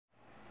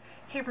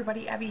Hey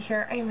everybody, Abby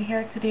here. I am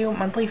here to do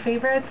monthly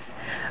favorites.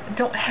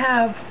 Don't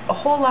have a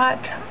whole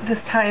lot this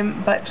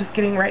time, but just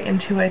getting right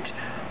into it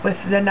with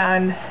the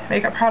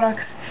non-makeup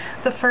products.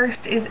 The first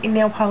is a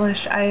nail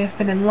polish. I have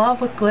been in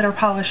love with glitter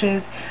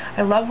polishes.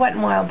 I love Wet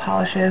n Wild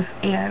polishes,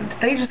 and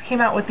they just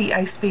came out with the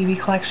Ice Baby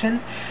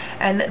collection.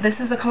 And this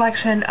is a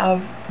collection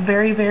of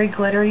very, very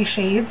glittery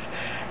shades.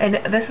 And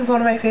this is one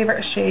of my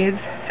favorite shades,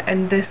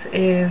 and this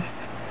is,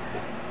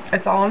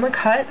 it's all in the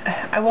cut.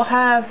 I will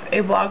have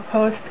a blog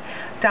post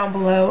down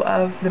below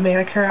of the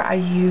manicure I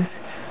use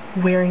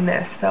wearing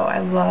this, so I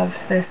love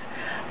this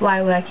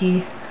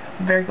lilac-y,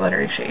 very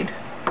glittery shade.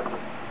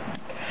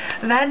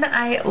 Then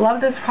I love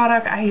this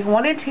product. I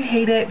wanted to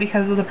hate it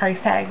because of the price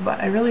tag, but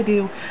I really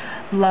do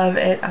love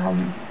it.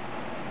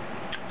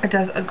 It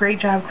does a great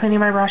job cleaning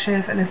my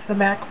brushes, and it's the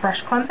MAC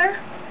brush cleanser.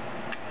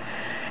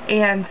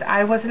 And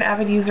I was an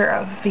avid user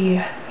of the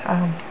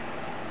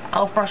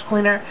e.l.f. brush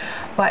cleaner,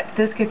 but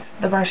this gets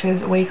the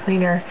brushes way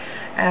cleaner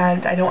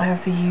and I don't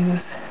have to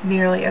use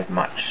nearly as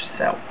much.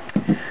 So,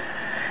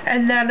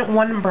 and then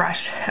one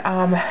brush.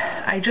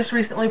 I just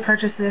recently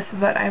purchased this,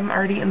 but I'm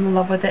already in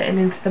love with it, and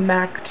it's the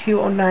MAC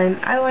 209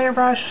 eyeliner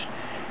brush.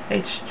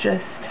 It's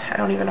just, I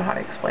don't even know how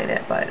to explain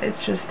it, but it's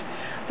just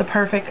the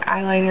perfect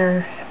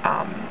eyeliner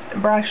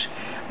brush.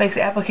 Makes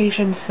the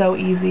application so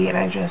easy, and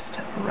I just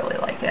really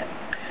like it.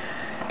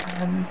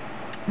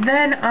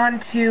 Then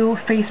on to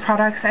face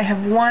products. I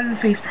have one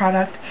face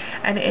product,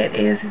 and it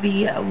is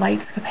the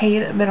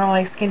Lightscapade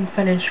Mineralized Skin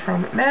Finish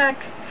from MAC.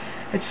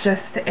 It's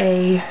just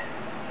a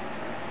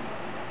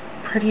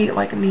pretty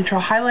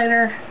neutral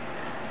highlighter.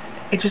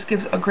 It just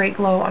gives a great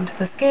glow onto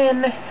the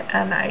skin,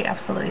 and I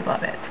absolutely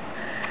love it.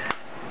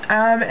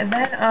 And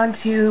then on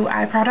to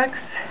eye products.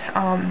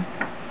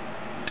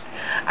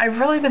 I've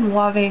really been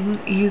loving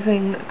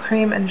using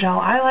cream and gel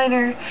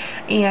eyeliner,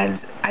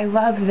 and I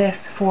love this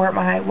for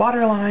my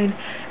waterline,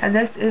 and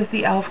this is the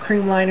e.l.f.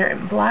 cream liner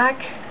in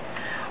black.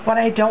 What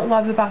I don't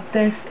love about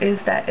this is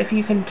that, if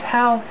you can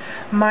tell,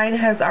 mine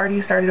has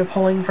already started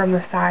pulling from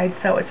the side,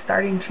 so it's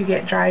starting to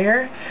get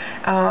drier,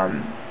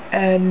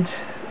 and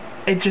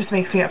it just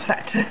makes me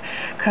upset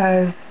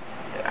because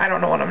I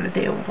don't know what I'm going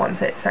to do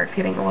once it starts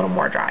getting a little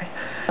more dry.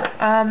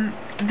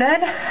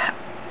 Then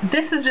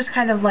this is just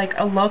kind of like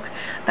a look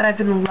that I've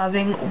been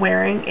loving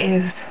wearing,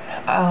 is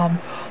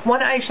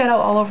one eyeshadow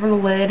all over the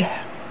lid,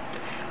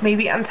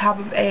 maybe on top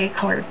of a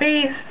colored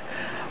base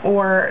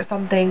or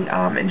something,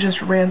 and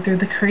just ran through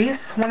the crease.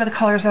 One of the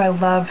colors that I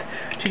love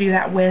to do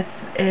that with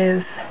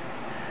is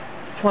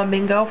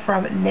Flamingo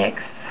from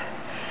NYX.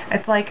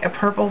 It's like a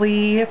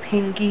purpley,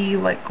 pinky,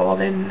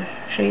 golden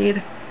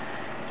shade.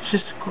 It's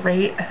just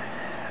great.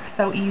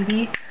 So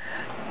easy.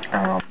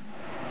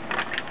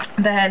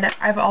 Then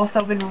I've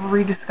also been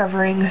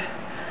rediscovering,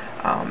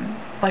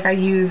 I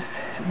use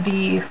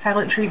the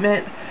Silent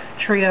Treatment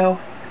Trio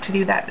to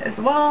do that as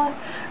well.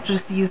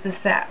 Just use this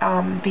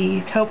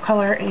the taupe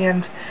color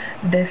and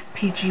this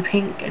peachy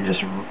pink, and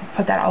just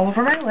put that all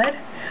over my lid.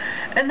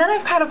 And then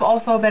I've kind of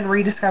also been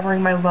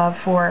rediscovering my love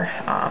for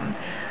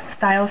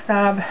Style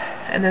Snob,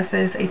 and this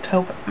is a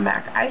taupe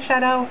MAC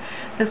eyeshadow.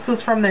 This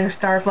was from their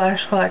Star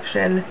Flash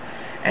collection,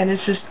 and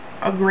it's just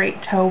a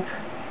great taupe.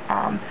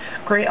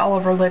 Great all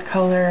over lid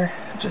color,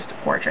 just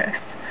gorgeous.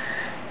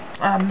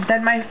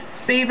 Then my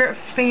favorite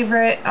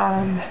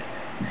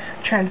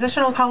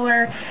transitional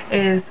color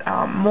is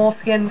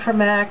Moleskin from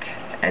MAC,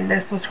 and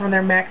this was from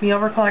their MAC Me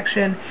Over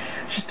collection.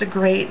 It's just a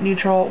great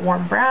neutral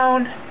warm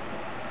brown,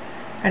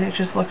 and it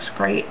just looks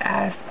great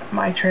as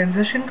my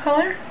transition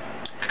color.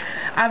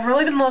 I've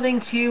really been loving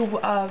too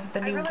of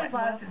the new I really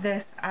love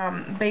this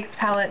Baked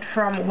palette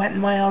from Wet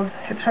n Wild.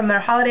 It's from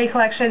their holiday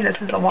collection. This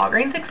is a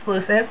Walgreens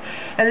exclusive,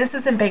 and this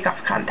is in Bake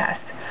Off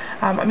contest.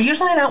 I'm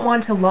usually not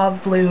one to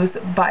love blues,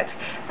 but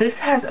this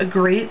has a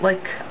great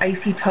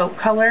icy taupe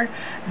color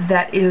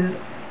that is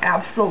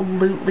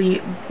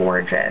absolutely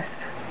gorgeous.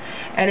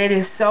 And it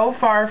is so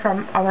far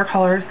from other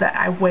colors that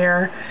I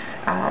wear,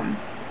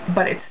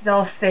 but it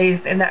still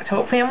stays in that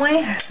taupe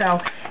family. So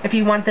if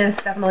you want this,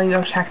 definitely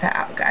go check that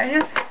out,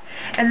 guys.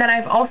 And then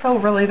I've also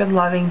really been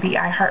loving the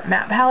I Heart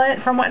Matte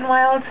palette from Wet n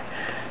Wild.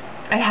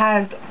 It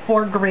has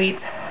 4 great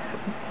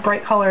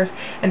bright colors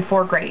and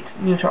 4 great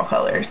neutral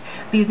colors.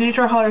 These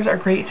neutral colors are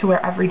great to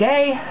wear every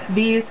day.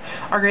 These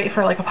are great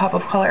for a pop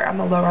of color on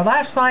the lower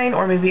lash line,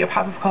 or maybe a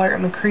pop of color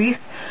in the crease.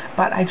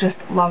 But I just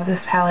love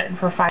this palette, and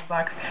for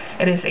 $5,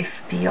 it is a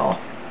steal.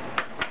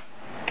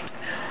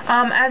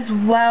 As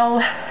well,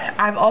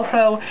 I've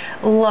also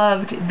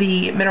loved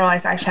the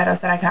mineralized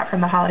eyeshadows that I got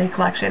from the holiday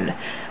collection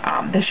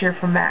this year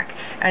from MAC.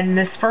 And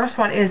this first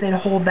one is in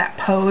Hold That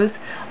Pose.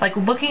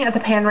 Looking at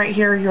the pan right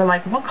here, you're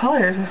like, what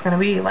color is this going to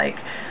be?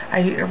 I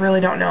really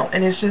don't know.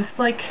 And it's just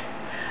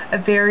a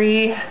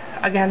very,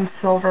 again,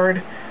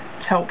 silvered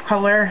taupe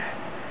color.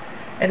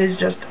 It is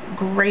just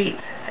great,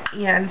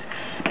 and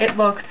it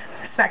looks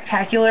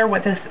spectacular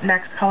with this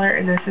next color,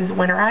 and this is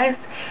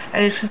Winterized,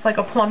 and it's just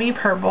a plummy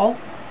purple.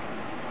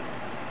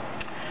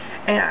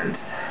 And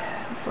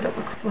that's what it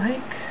looks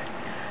like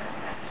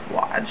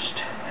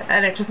swatched.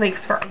 and it just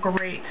makes for a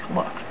great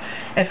look,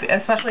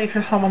 especially if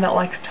you're someone that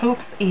likes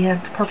taupes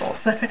and purples.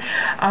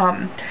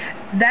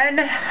 Then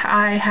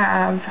I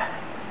have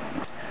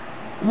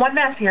one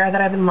mascara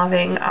that I've been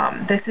loving.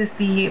 This is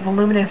the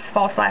Voluminous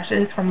False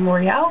Lashes from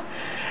L'Oreal,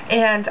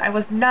 and I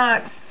was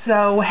not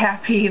so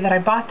happy that I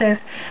bought this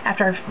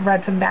after I've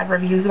read some bad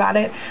reviews about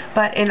it,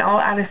 but in all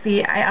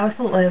honesty, I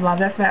absolutely love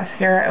this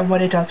mascara and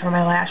what it does for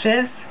my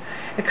lashes.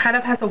 It kind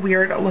of has a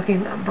weird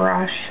looking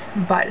brush,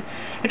 but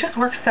it just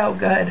works so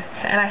good,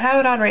 and I have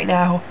it on right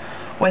now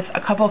with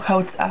a couple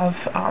coats of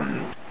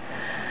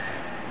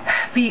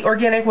the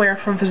organic wear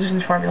from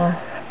Physicians Formula,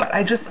 but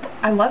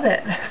I love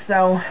it.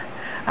 So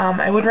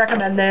I would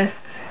recommend this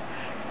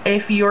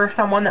if you're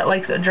someone that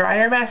likes a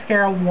drier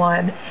mascara,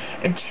 1,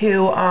 and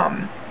 2,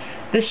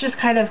 this just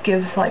kind of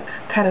gives like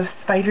kind of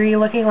spidery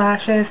looking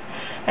lashes,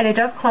 and it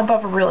does clump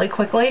up really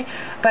quickly,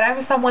 but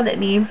I'm someone that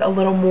needs a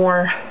little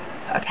more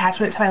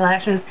attachment to my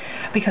lashes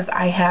because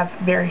I have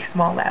very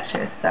small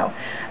lashes, so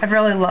I've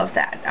really loved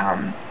that.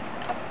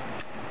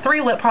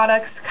 3 lip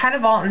products, kind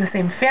of all in the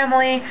same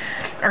family,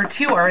 or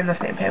 2 are in the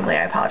same family,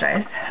 I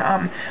apologize.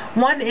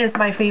 1 is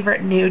my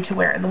favorite nude to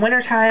wear in the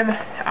wintertime,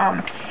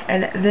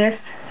 and this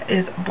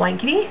is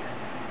Blankety.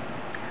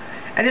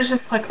 It is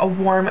just like a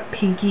warm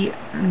pinky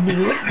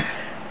nude,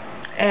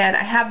 and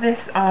I have this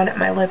on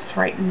my lips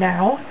right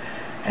now.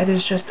 It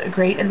is just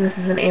great, and this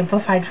is an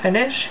amplified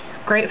finish.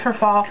 Great for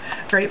fall,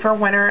 great for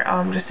winter,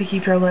 just to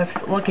keep your lips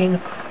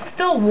looking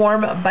still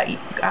warm, but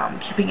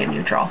keeping it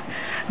neutral.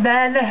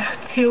 Then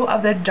 2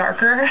 of the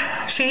darker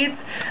shades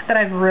that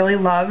I've really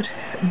loved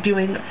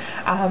doing,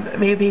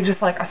 maybe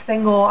just like a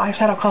single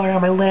eyeshadow color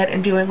on my lid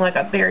and doing like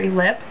a berry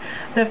lip.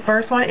 The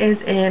first one is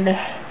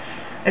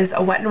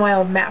a Wet n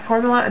Wild matte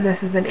formula, and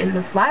this is an In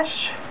the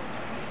Flesh.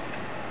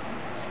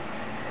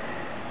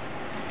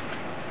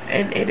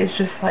 And it is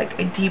just like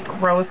a deep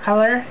rose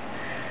color.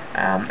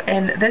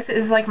 And this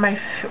is like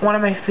one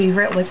of my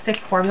favorite lipstick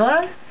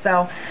formulas,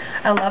 so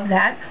I love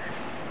that.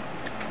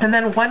 And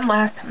then one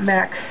last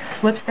MAC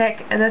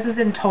lipstick, and this is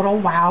in Total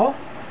Wow,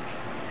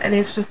 and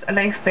it's just a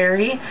nice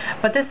berry,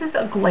 but this is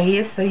a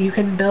glaze, so you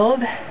can build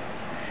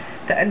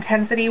the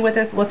intensity with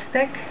this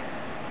lipstick,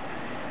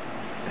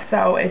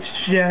 so it's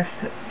just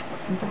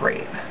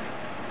great.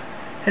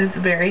 It's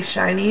very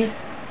shiny.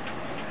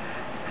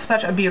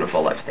 Such a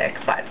beautiful lipstick.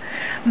 But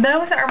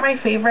those are my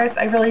favorites.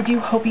 I really do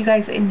hope you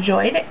guys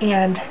enjoyed,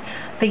 and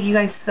thank you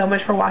guys so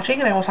much for watching,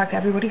 and I will talk to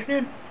everybody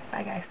soon.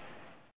 Bye guys.